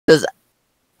Because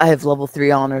I have level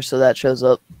 3 honor, so that shows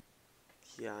up.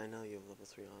 Yeah, I know you have level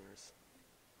 3 honors.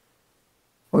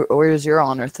 Where's your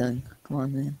honor thing? Come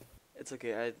on, man. It's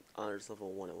okay, I had honors level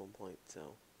 1 at one point, so...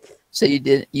 So you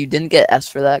didn't get S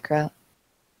for that crap?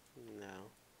 No.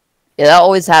 Yeah, that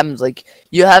always happens. Like,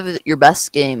 you have your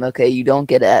best game, okay, you don't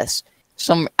get S.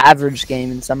 Some average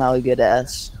game, and somehow you get a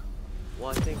S. Well,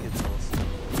 I think it's also...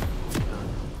 I don't know.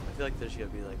 I feel like there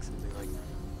should be like something like...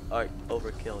 Alright,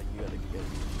 overkill, you gotta get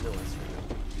no S for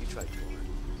you. You tried too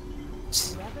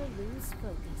hard. Never lose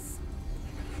focus.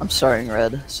 I'm starting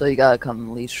red, so you gotta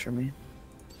come leash for me.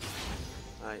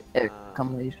 Alright, Here,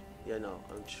 come leash. yeah, no,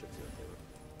 I'm sure it's okay.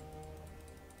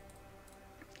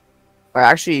 Or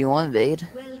actually, you want invade?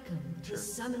 Welcome to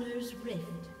Summoner's Rift.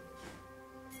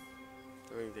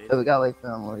 We're invading. Oh, we gotta wait for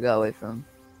him. We gotta wait for him.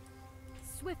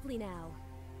 Swiftly now.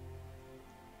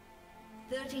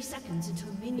 30 seconds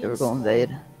until minions Yeah, we're going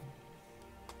invade.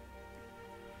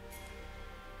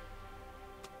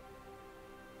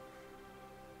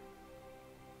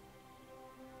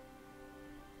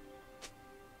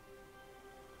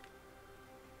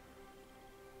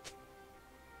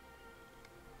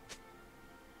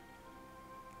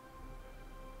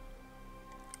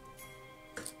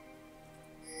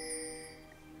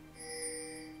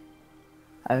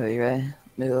 Alright, you ready?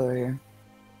 Move over here.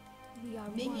 We are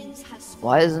Minions have spawned.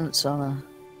 Why isn't Sona?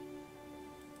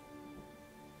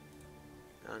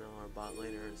 I don't know, our bot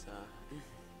laner is,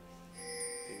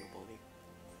 being a bully.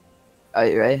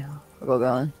 Alright, you ready? We're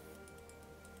going.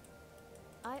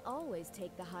 I always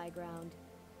take the high ground.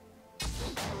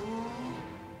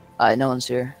 Alright, no one's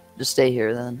here. Just stay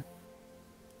here then.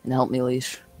 And help me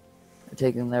leash. I'm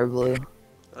taking their blue.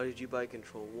 Oh, did you buy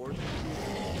control ward?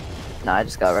 Nah, I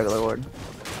just got regular ward.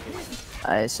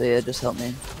 Alright, so yeah, just help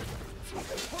me.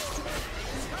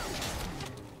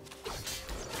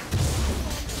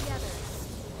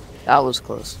 That was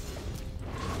close.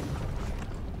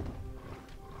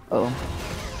 Oh.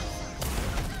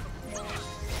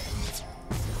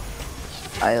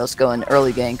 Alright, let's go in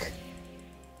early gank.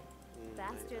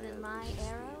 Faster than my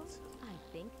arrow? I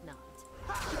think not.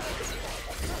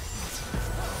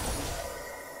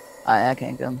 Alright, I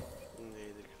can't come.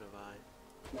 Neither could have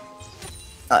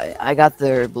I. Alright, I got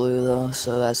their blue though,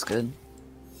 so that's good.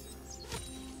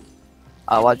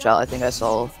 Watch out, I think I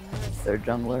saw their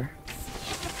jungler.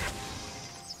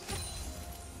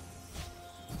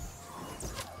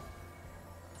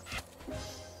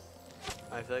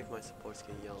 I feel like my supports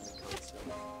can yell at me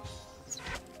constantly.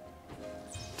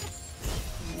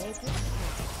 Make it count.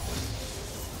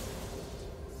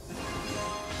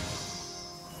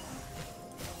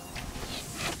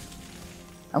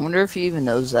 I wonder if he even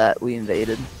knows that we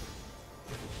invaded. Lead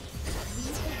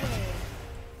the way.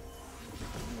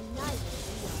 United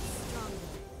we are stronger.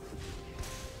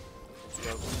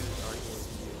 Yo, who's arguing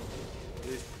with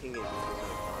you? Who's pinging you?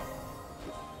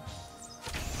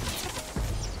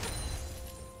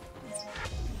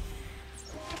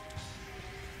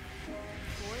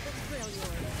 For the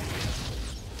Freljord.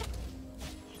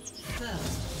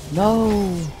 First,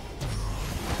 No!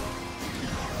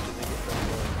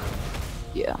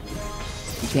 Yeah.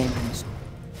 He came and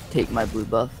take my blue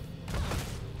buff.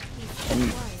 He And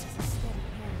requires a steady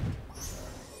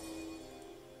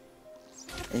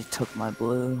hand. he took my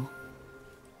blue.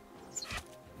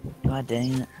 God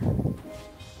dang it.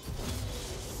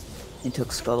 He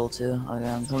took Scuttle too. Okay,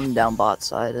 I'm coming down bot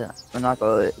side. I'm not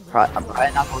going. I'm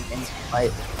probably not going to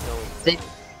fight.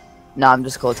 Nah, I'm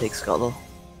just gonna take Scuttle.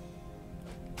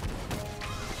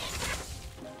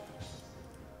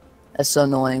 That's so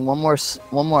annoying. One more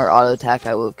auto attack,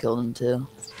 I would have killed him too.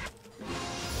 We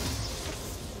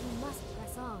must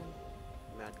press on.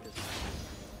 Mad because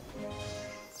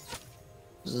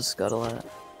Where's the Scuttle at?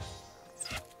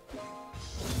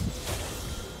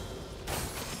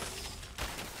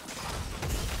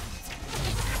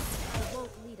 It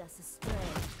won't lead us astray.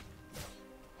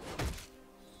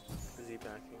 is he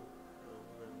backing? Oh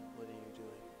no, what are you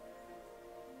doing?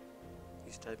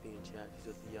 He's typing in chat. He's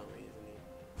with the yelling, isn't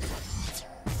he?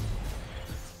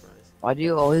 Surprise. Why do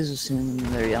you always assume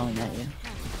they're yelling at you?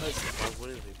 Why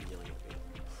wouldn't they be yelling at me?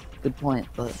 Good point,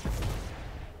 but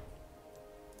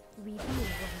Reveal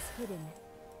what is hidden.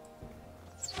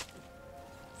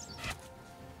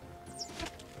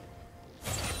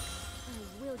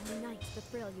 I will unite the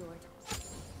Freljord.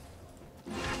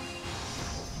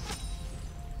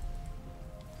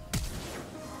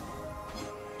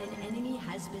 an enemy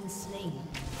has been slain.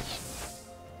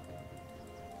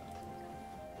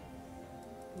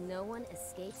 No one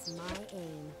escapes my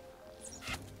aim.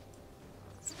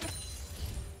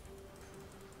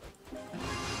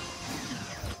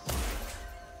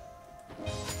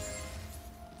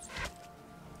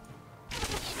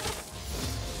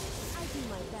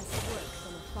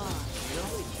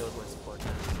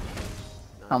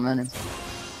 How many? No, do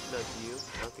you?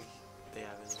 I don't think they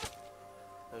have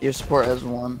any. Your support has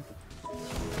one.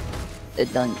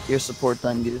 It done. Your support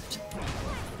done goofed.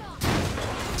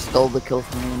 Stole the kill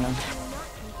from me now. Do not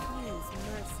confuse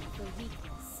mercy for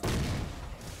weakness.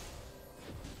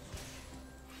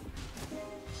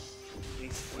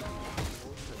 He's sleeping.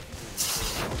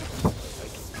 I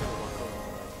can still walk over.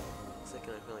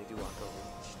 Second, I finally do walk over.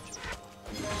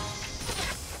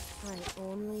 I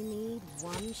only need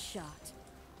one shot.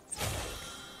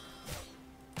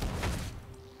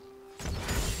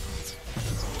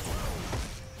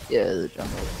 Yeah, the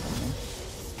jungle.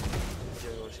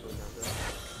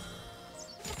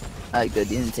 Alright, good.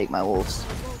 You didn't take my wolves. It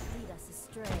won't lead us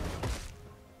astray.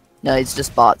 No, it's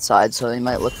just bot side, so he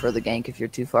might look for the gank if you're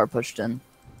too far pushed in.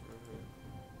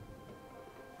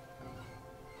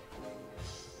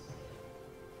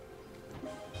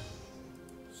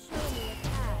 Show me a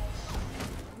path.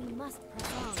 We must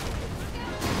press on.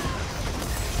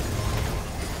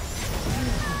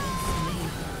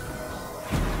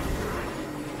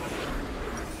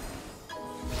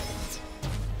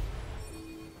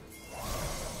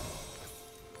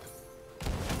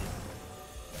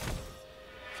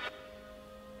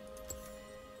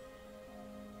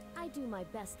 I do my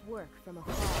best work from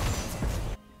afar.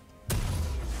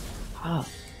 Oh.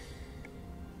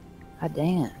 God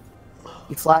damn.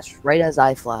 He flashed right as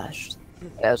I flashed.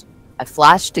 I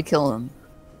flashed to kill him.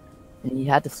 And he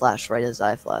had to flash right as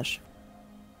I flashed.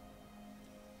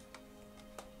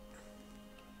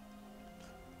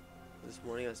 This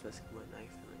morning I was messing with my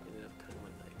knife and I ended up cutting my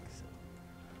leg, so.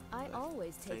 I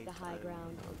always take the high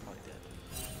ground. I'm probably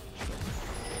dead.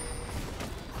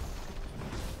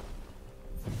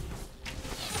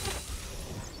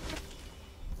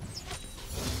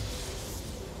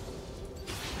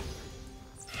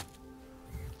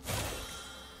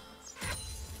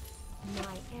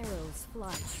 My arrows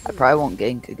fly I true. probably won't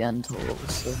gank again until level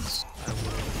 6. I will.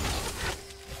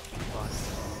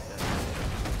 Boss.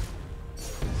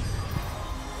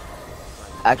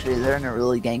 Actually, they're in a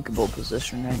really gankable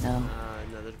position right now.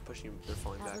 No, they're pushing, they're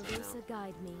falling back right Alarissa, now.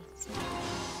 guide me.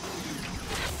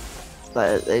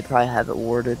 But they probably have it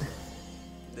warded.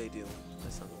 They do.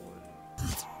 That's not the word.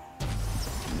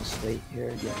 Just wait here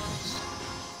again.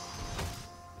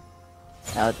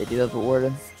 Now that they do have it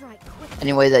warded. Strike quick.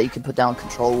 Any way that you can put down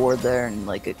control ward there and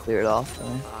like get cleared off. Right?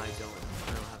 I don't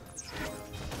have control.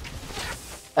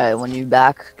 Alright, when you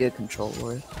back, get control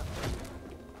ward.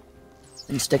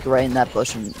 And stick it right in that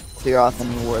bush and clear off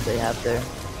any ward they have there.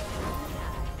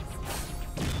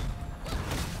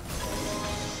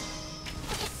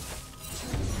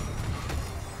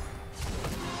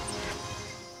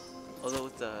 Although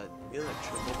with the, you know, that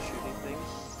triple shooting thing,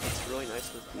 it's really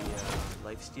nice with the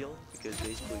life steal because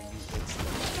basically you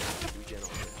instantly regen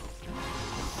all your health.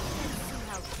 See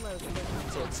how close they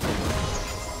come. So it's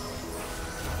still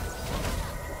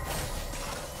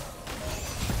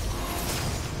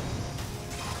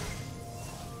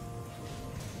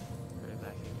right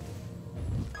back in.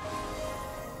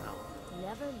 Ow.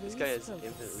 Never This lose guy has focus.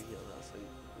 infinite reheal now, so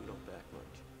we don't back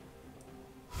much.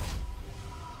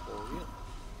 For real.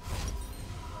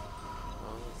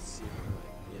 Well, let's see if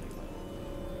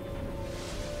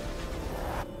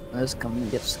I Let's come and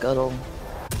get Scuttle.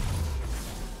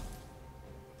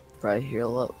 Probably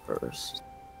heal up first.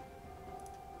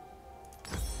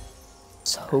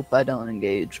 Let's hope I don't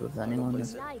engage with anyone.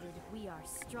 United, we are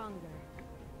stronger.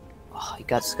 Oh, you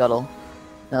got Scuttle.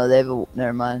 No, they have a.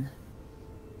 Never mind.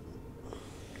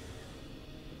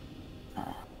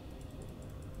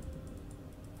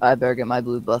 I better get my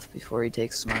blue buff before he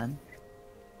takes mine.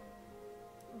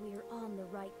 We're on the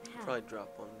right path. probably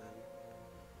drop one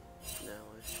then.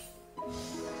 Now-ish.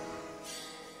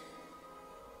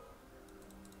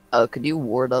 Oh, could you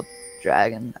ward up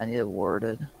Dragon? I need it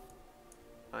warded.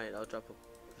 Alright, I'll drop a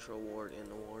control ward in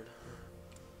the ward.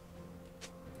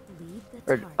 Lead the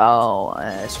Or, target. oh,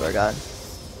 I swear to God.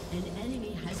 An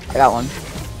enemy has I got one.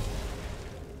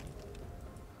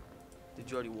 Did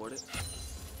you already ward it?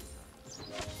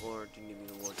 Or do you need me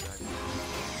to ward Dragon?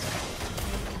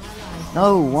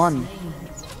 No, one.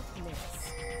 Miss.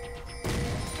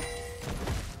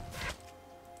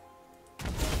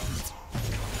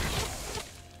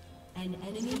 An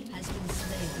enemy has been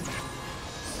slain.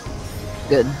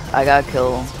 Good. I got a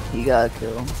kill. He got a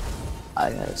kill.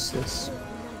 I got assist.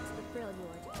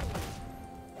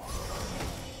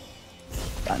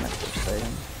 I meant to say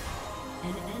him.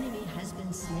 An enemy has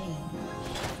been slain.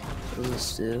 What does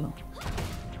this do?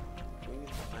 We need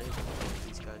to find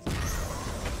these guys.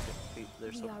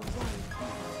 They're so We are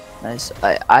one. Nice.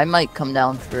 I might come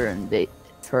down for invade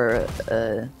for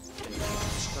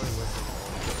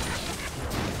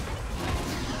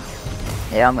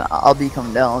Yeah, I'll be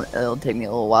coming down. It'll take me a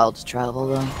little while to travel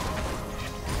though.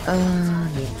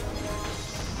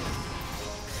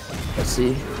 Let's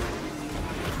see.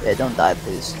 Yeah, don't die,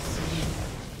 please.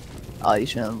 Oh, you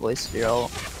shouldn't have wasted your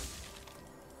ult.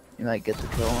 You might get the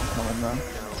kill. I'm coming though.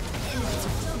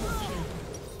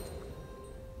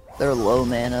 They're low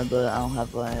mana, but I don't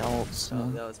have my ult, so.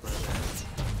 Oh, that was my bad.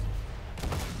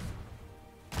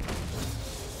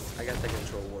 I got the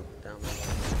control warp down there.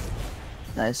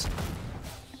 Nice.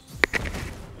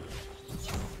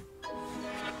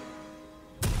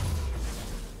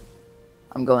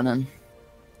 I'm going in.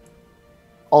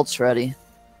 Ult's ready.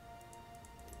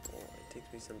 Oh, it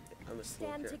takes me some. I'm a slow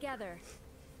Stand character. together.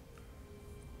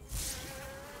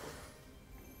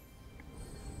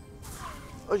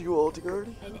 Are you ulting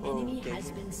already? An enemy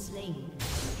has been slain.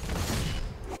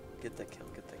 Get that kill.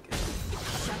 Get that kill.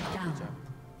 Shut Good down. job.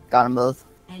 Got them both.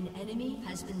 An enemy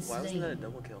has been Why wasn't that a slain.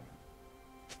 double kill?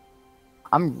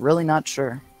 I'm really not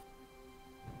sure.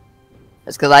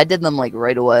 It's because I did them like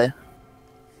right away.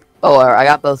 Oh, I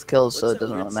got both kills, so What's it that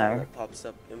doesn't weird really sound matter. that pops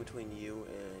up in between you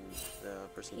and the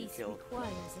person you Peace killed?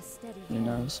 requires a steady Who hand.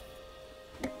 knows?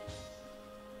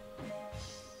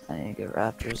 I need to get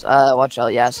raptors. Watch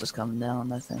out, Yas is coming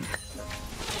down, I think.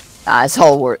 Ah, it's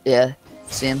all work. Yeah,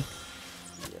 see him?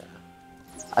 Yeah.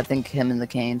 I think him and the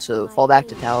cane, so My fall back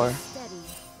to aim tower. is steady.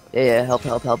 Yeah, help.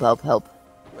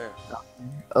 Where?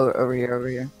 Over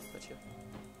here. Got you.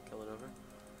 Killing over.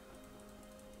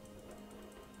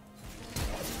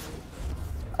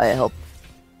 I help.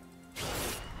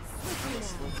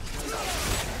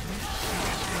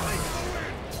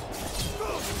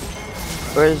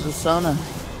 Where's the Sona?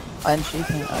 And she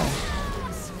can.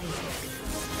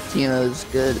 Timo's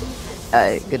good.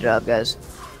 Alright, good job, guys.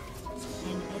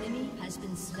 An enemy has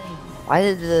been slain. Why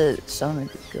did the Sona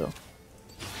get kill?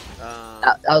 Um,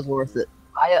 That was worth it.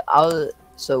 I was.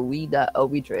 So we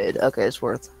we trade. Okay, it's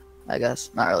worth. I guess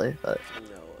not really, but no,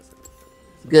 it wasn't.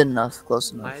 good enough,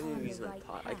 close I enough. didn't even use my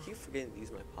pot. I keep forgetting to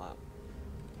use my pot.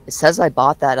 It says I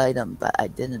bought that item, but I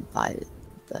didn't buy it.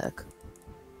 What the heck?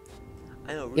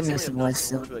 I know. Give me recently some I've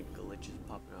nice noticed like glitches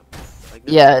popping up. Like,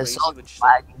 Yeah, nothing it's crazy, all but just,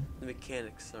 lagging. the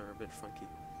mechanics are a bit funky.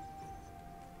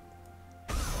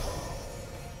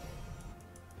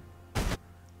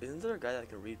 Isn't there a guy that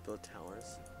can rebuild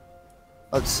towers?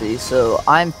 Let's see. So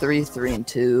I'm 3, 3, and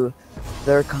 2.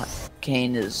 Their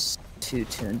Kane is 2,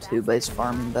 2, and 2, but he's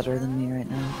farming better than me right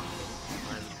now. I'm,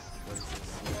 what is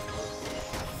this?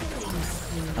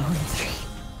 Oh, 3.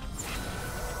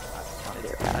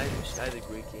 I had a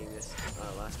great game this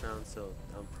last round, so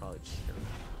I'm probably just gonna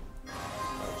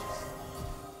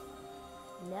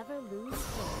Never lose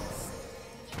focus.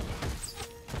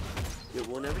 yeah,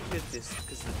 whenever you get this,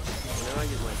 because whenever I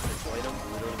get my first item,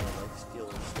 literally my life steal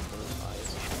is really high.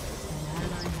 An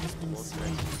ally has been Most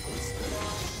slain.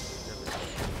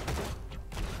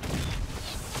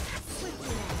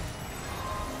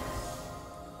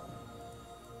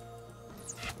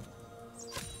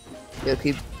 Yo,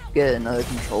 keep getting another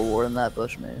control war in that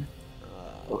bush, man.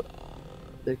 Uh,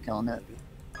 They're killing it. maybe.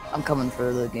 I'm coming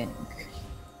for the gank.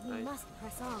 You Nice. must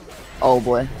press on. Oh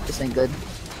boy, this ain't good.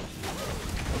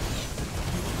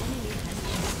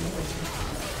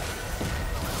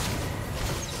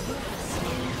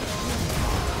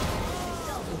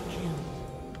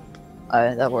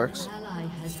 Alright, that works. Ally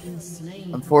has been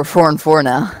slain. I'm 4, 4, and 4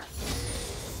 now.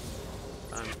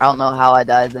 I don't know how I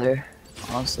died there,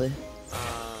 honestly. It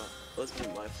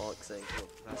wasn't my fault because I didn't kill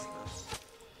it fast enough.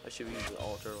 I should have used the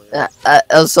ult earlier. That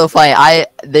was so funny.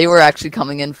 They were actually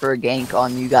coming in for a gank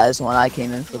on you guys when I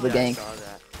came in for the Yeah, I gank. saw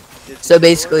that. So did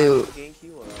basically- Lord have to gank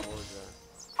you, or what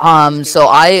was that? So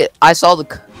I saw the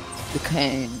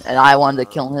cane and I wanted to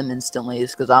kill him instantly,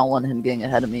 just because I don't want him getting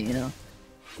ahead of me, you know.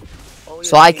 Oh,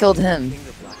 So yeah, I King- killed him. King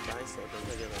the black guy, so don't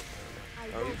they get,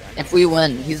 like, are we back? If we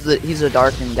win, he's a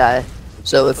darkened guy.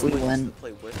 So if we Wait, win, to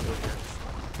play with or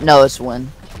against? no, it's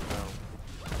win. Oh.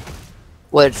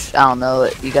 Which I don't know.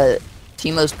 You got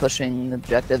Timo's pushing the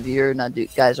objective. You're not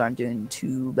guys aren't doing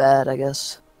too bad, I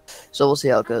guess. So we'll see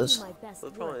how it I do goes. my best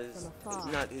Well, the problem work is, from it's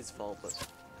afar. not his fault, but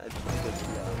I think good to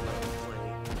play.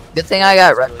 Good thing I got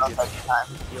It's red really buff good every time.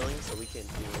 healing, so we can't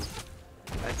do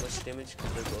as much damage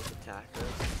because they're both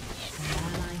attackers. An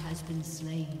ally has been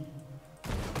slain.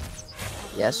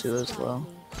 Yes, who as well.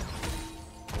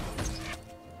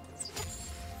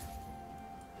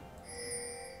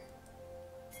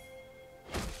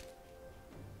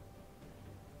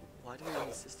 Why do we need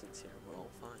assistance here? We're all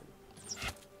fine.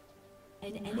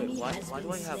 An Wait, enemy why has do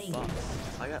been I have slain.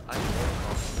 buffs? I have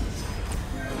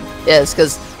buffs. Yeah, it's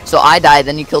because so I died,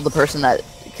 then you killed the person that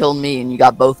killed me, and you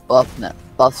got both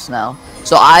buffs now.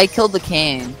 So I killed the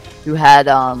Kane who had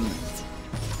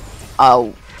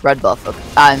red buff. Okay.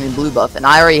 I mean blue buff, and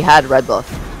I already had red buff.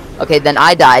 Okay, then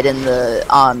I died, and the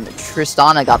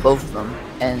Tristana got both of them,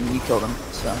 and you killed him.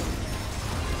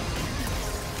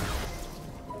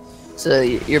 So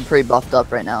you're pretty buffed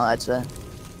up right now, I'd say.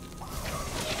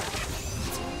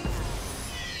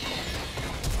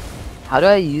 How do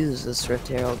I use this Rift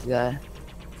Herald guy?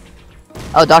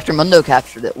 Oh, Dr. Mundo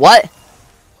captured it. What?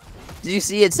 Do you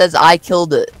see it says I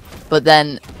killed it, but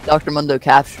then Dr. Mundo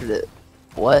captured it.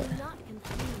 What? Yeah,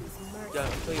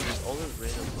 I'm telling you, there's all those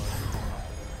random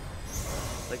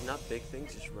bugs. Like, not big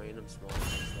things, just random small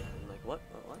things. I'm like, what?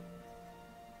 What?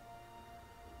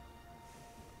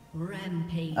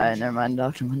 Rampage. Alright, never mind.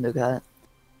 Dr. Mundo got it.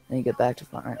 Then you get back to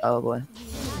Fortnite. Oh boy.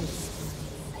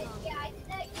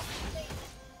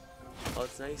 Oh,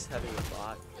 it's nice having a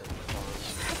bot that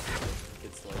farms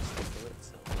gets life to it,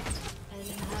 so. An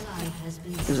ally has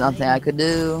been There's nothing I could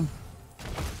do.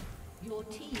 Your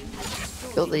team has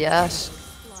destroyed Kill the ass.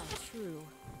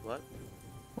 What?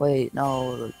 Wait,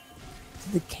 no.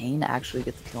 Did the Kane actually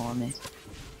get the kill on me?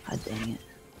 God dang it.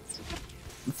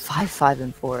 I'm 5, 5,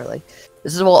 and 4. Like,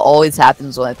 this is what always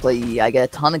happens when I play E. I get a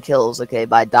ton of kills, okay,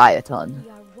 but I die a ton.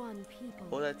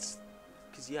 Well, that's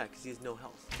because he has no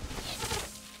health.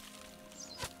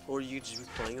 Or you just be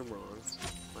playing him wrong,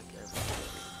 like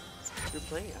everything. You're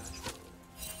playing Ash wrong.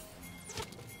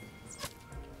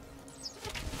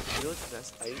 You know what's the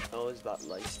best? I always about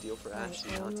lifesteal for Ash,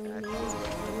 and now it's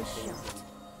actually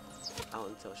like out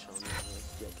until Sean. I'm like,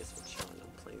 yeah, guess what, Sean?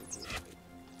 I'm playing with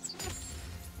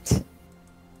you.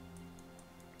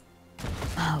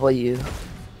 Well, you're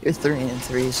 3 and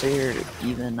 3, so you're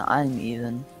even. I'm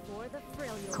even.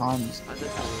 Cons. I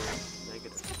thought you were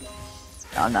negative.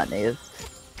 No, I'm not native.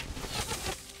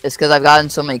 It's because I've gotten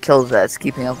so many kills that it's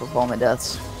keeping up with all my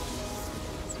deaths.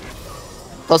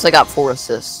 Plus, I got 4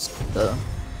 assists, so.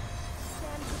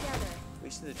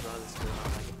 We should draw this girl.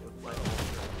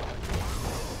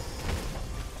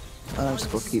 I'm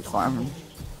just gonna keep farming.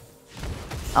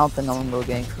 I don't think I'm gonna go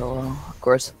gank for a while. Of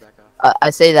course, Back off.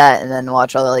 I say that and then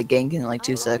watch all like gank in like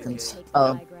 2 seconds.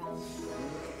 Oh,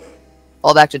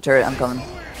 all back to turret. I'm coming.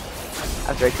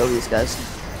 After I kill these guys.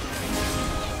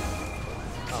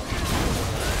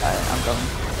 Alright, I'm coming.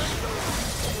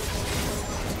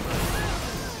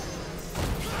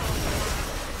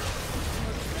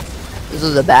 This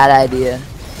was a bad idea.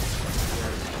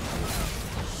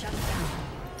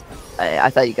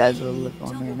 I thought you guys would live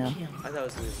on me right now. I thought I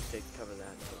was going to take cover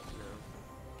that, but no.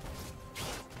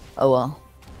 Oh well.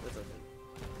 That's okay.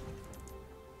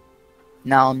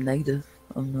 Now I'm negative.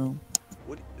 Oh no.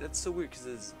 What? That's so weird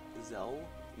because Zell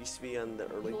used to be on the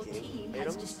early Your game team has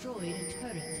items. destroyed a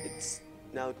turret. It's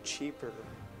now cheaper,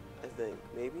 I think,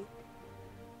 maybe.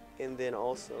 And then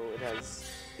also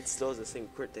it still has the same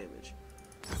crit damage.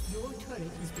 Your turret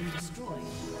has been destroyed.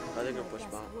 Are they gonna push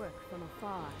bot?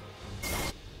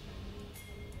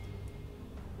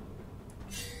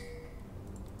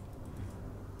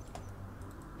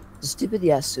 Stupid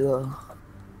Yasuo.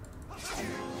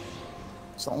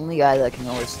 It's the only guy that can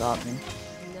always stop me.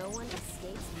 No one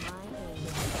escapes my aim.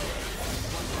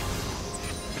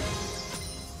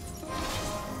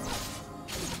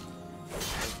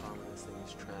 This thing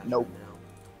is trash Nope. right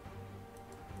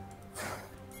now.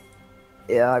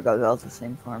 Yeah, I got about the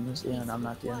same farm as you, and I'm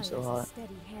not doing so hot.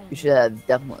 You should have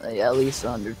definitely at least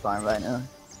 100 farm by now.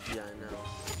 Yeah, I know.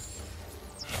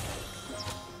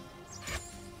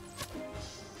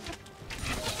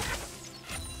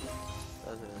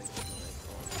 Doesn't like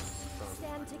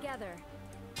Stand together.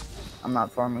 I'm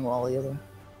not farming well either.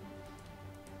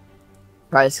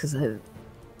 Probably because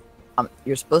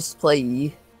you're supposed to play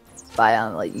E by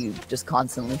like you just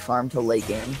constantly farm till late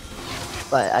game,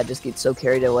 but I just get so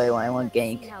carried away when I want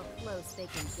gank. See how close they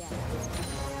can get.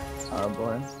 Oh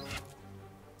boy.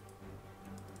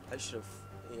 I should have,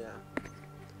 yeah.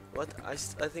 What? I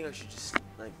think I should just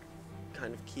like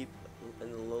kind of keep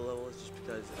in the low levels just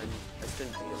because I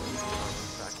shouldn't be able to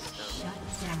practice down. Shut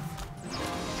down.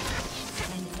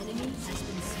 An enemy has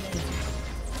been slain.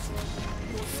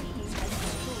 Your team has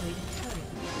destroyed a turret.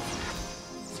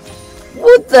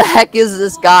 What the heck is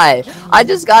this guy? I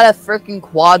just got a freaking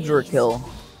quadra kill.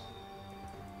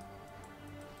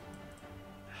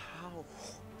 How?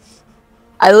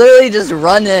 I literally just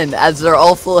run in as they're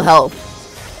all full health,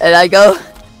 and I go,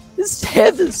 this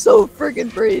stamp is so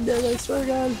freaking brain dead, I swear to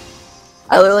God.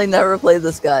 I literally never played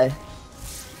this guy.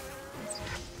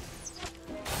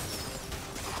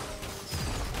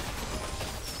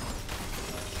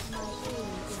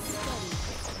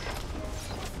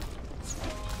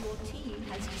 Your team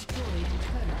has destroyed a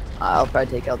turret. I'll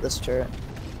probably take out this turret.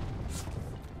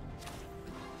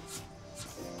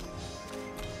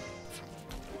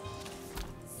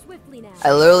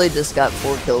 I literally just got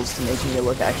 4 kills to make me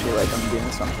look actually like I'm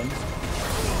doing something.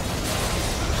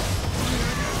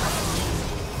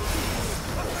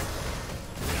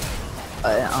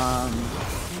 Has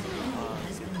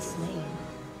been slain.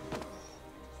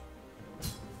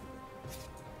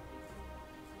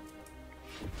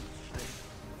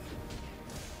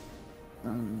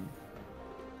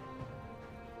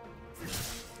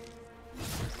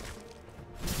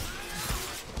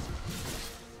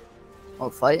 Oh,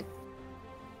 fight?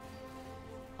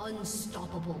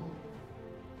 Unstoppable.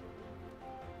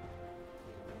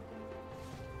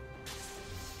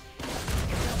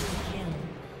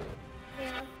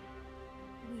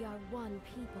 We are one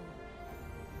people.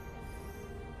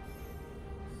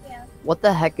 What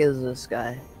the heck is this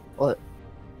guy? What?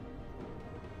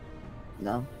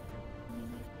 No.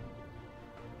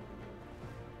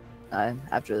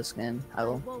 After this game, I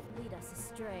will. Won't lead us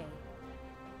astray.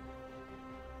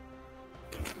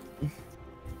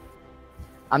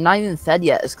 I'm not even fed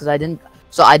yet. It's because I didn't.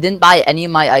 So I didn't buy any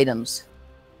of my items.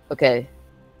 Okay.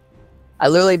 I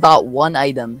literally bought 1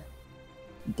 item.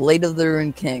 Blade of the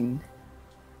Ruined King.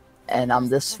 And I'm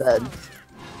this fed.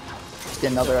 Let's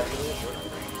get another.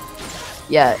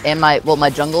 Yeah, and my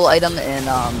jungle item and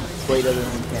Blade of the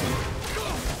Ruined King.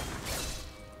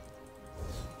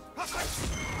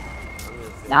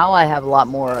 Now I have a lot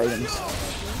more items.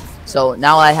 So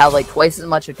now I have like twice as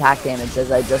much attack damage as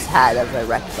I just had as I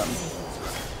wrecked them.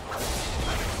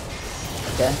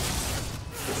 Okay.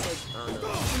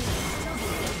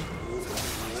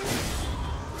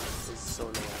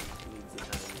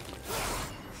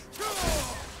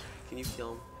 Can you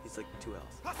kill him? He's like 2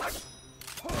 health.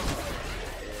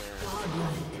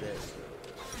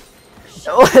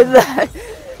 What is that?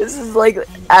 This is like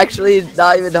actually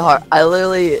not even hard. I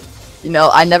literally, you know,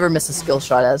 I never miss a skill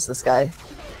shot as this guy.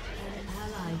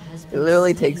 It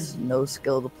literally takes no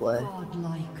skill to play.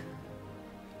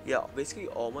 Yeah, basically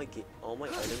all my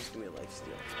items give me a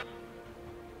lifesteal.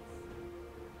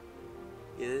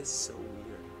 It is so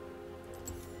weird.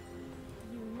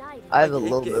 United. I have a Like,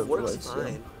 little bit it of works lifesteal.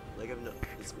 fine. Like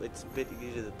it's a bit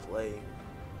easier to play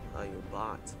your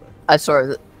bots, but I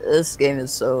swear, this game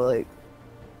is so like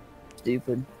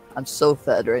stupid. I'm so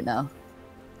fed right now.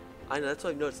 I know that's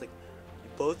what I've noticed. Like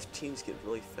both teams get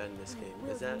really fed in this game.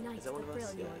 Is that one of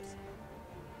us? Yeah.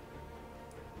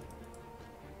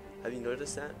 Have you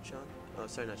noticed that, Sean? Oh,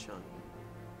 sorry, not Sean.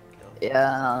 No.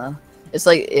 Yeah, it's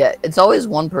like it's always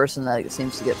one person that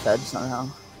seems to get fed somehow.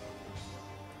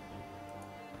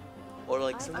 Or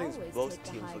like I sometimes always both take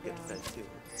the teams high will get fed ground. too.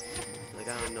 Like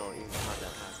I don't know even how that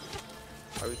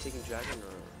happens. Are we taking dragon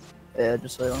or? Yeah,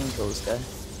 just wait, let me kill this guy.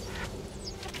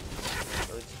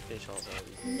 Let me just finish all of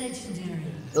these. Legendary.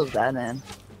 Feels bad, man.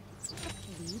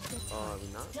 Oh, are we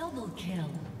not? Double kill.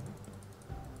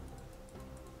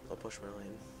 I'll push my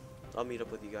lane. I'll meet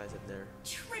up with you guys up there.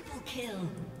 Triple kill.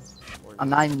 Or I'm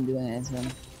not even doing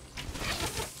anything.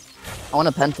 I want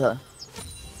a penta.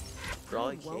 For all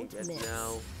I can't won't get miss.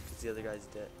 now, because the other guy's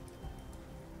dead.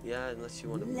 Yeah, unless you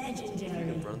want to. If you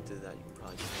Legendary. can run through that, you can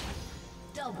probably.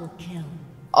 Double kill.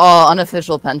 Oh,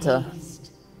 unofficial penta. Aced.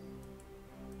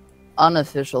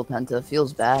 Unofficial penta.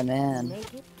 Feels bad, man.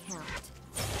 Make it count.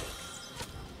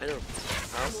 I know.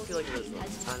 I also feel like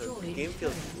the game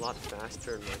feels a lot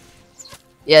faster and like.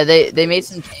 Yeah, they made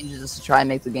some changes to try and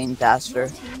make the game faster.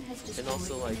 Team has And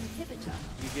also destroyed like an inhibitor.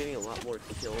 you're getting a lot more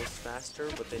kills faster,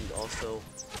 but then also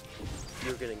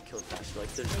you're getting killed faster.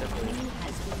 Like there's definitely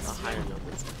a higher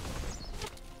number.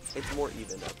 It's more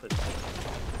even. I put it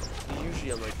that way.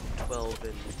 Usually I'm like 12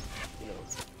 and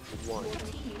 1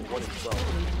 and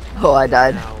 12. Oh, I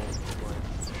died. Now,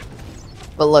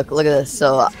 But look at this.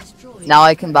 So now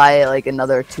I can buy like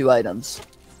another 2 items.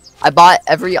 I bought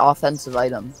every offensive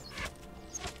item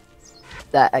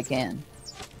that I can.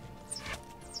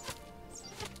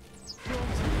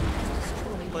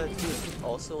 but dude,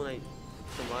 also when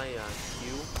for my Q,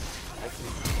 I can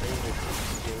enable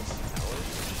James Tower.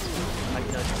 I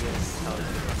cannot James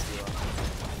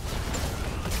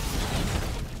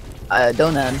Tower to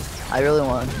Don't end. I really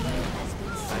want.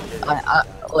 I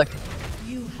Look.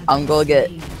 I'm gonna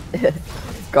get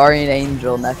Guardian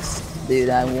Angel next, dude.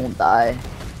 I won't die.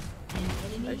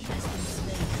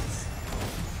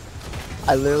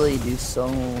 I literally do so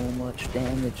much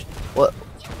damage. What?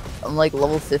 I'm like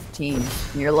level 15.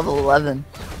 And you're level 11.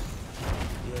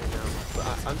 Yeah, no. But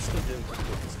I'm still doing pretty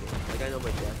good this game. Like I know my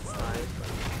death is high,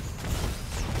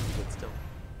 but still.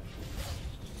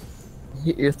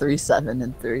 You're 3, 7,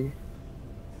 and 3.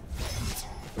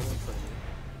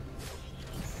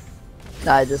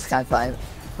 Nah, I just kind of find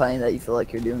funny that you feel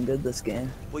like you're doing good this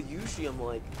game. Well, usually I'm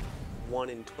like 1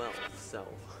 in 12, so.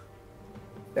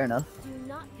 Fair enough. Do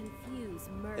not confuse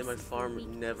mercy And my with farm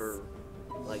weakness. never,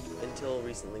 like, until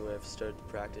recently when I've started to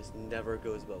practice, never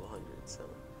goes above 100, so.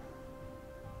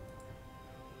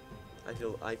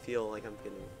 I feel like I'm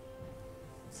getting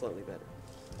slightly better.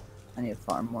 I need to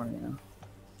farm more, you know.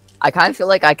 I kind of feel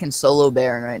like I can solo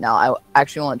Baron right now. I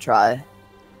actually want to try.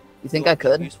 You think I You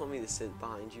could? just want me to sit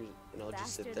behind you and I'll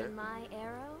just sit Faster there? than my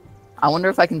arrow? I wonder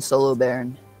if I can solo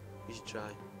Baron. You should try.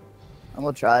 I'm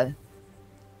gonna try.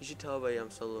 You should tell everybody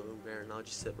I'm solo Baron and I'll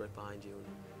just sit right behind you. And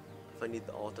if I need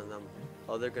the ult on them,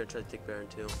 oh, they're gonna try to take Baron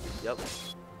too. Yep.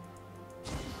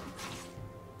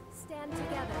 Stand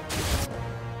together.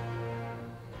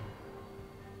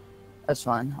 That's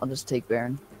fine. I'll just take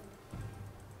Baron.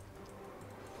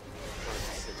 I'll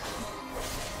just sit there.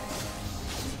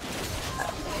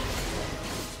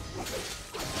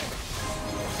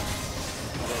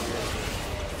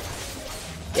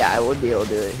 Yeah, I would be able to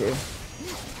do it here.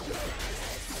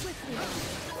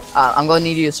 I'm gonna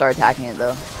need you to start attacking it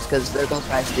though, because they're gonna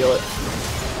try and steal it.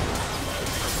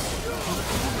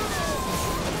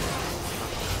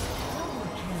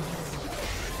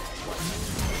 I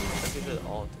think the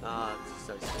ult.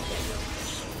 Sorry.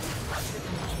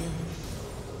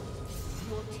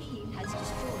 Your team has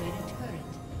destroyed a turret.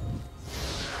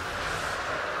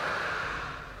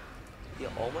 Yeah,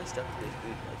 all my stuff is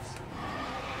good.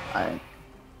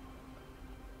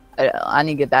 I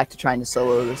need to get back to trying to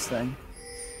solo this thing.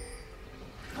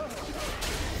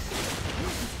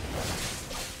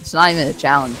 It's not even a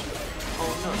challenge. Oh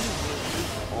no,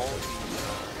 all the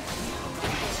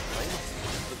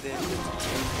but then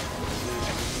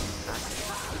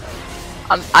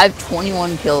I have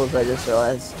 21 kills. I just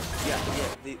realized. yeah,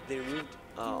 they removed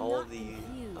all the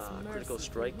critical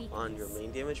strike on your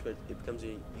main damage, but it becomes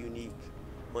a unique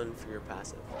one for your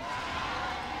passive.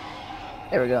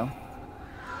 There we go.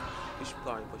 You should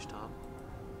probably push top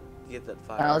to get that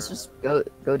fire. Now let's just go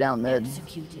down mid.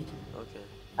 Executed. Okay.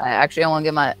 I want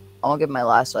to get my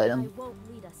last I item. won't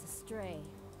lead us astray.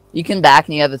 You can back,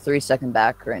 and you have a 3-second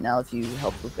back right now if you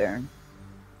help with Baron.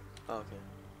 Oh,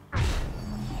 okay.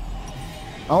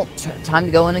 Oh, time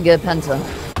to go in and get a penta.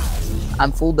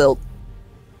 I'm full built.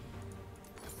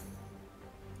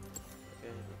 Okay,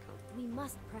 here we We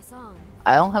must press on.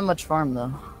 I don't have much farm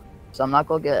though, so I'm not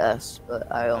gonna get S, but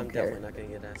I come. don't I'm care. definitely not gonna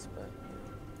get S, but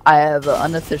I have an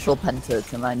unofficial penta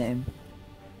to my name.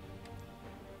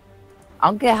 I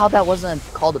don't get how that wasn't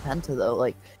called a penta though.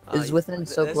 Like, it's within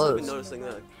so that's what I've close. been noticing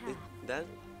that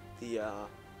the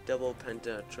double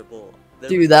penta triple. they're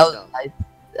Dude, that was mixed up. nice.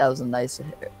 That was a nice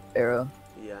arrow.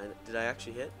 Yeah, did I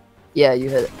actually hit? Yeah, you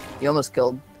hit it. You almost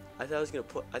killed. I thought I was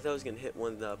gonna hit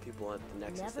one of the people at the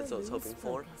Nexus. Never That's what I was lose hoping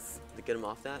for focus. to get him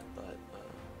off that, but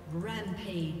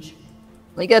Rampage.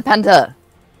 Let me get a penta.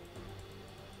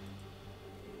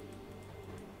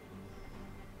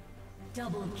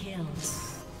 Double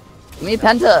kills. Give me a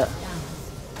penta.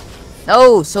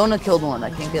 No, Sona killed one. I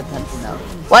can't get a penta now.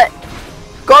 What?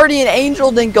 Guardian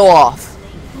Angel didn't go off.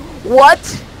 What?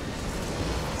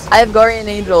 I have Guardian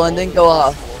Angel and didn't go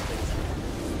off.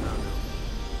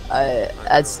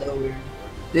 That's so weird.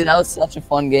 Dude, that was such a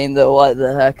fun game though. What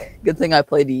the heck? Good thing I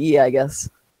played EE, I guess.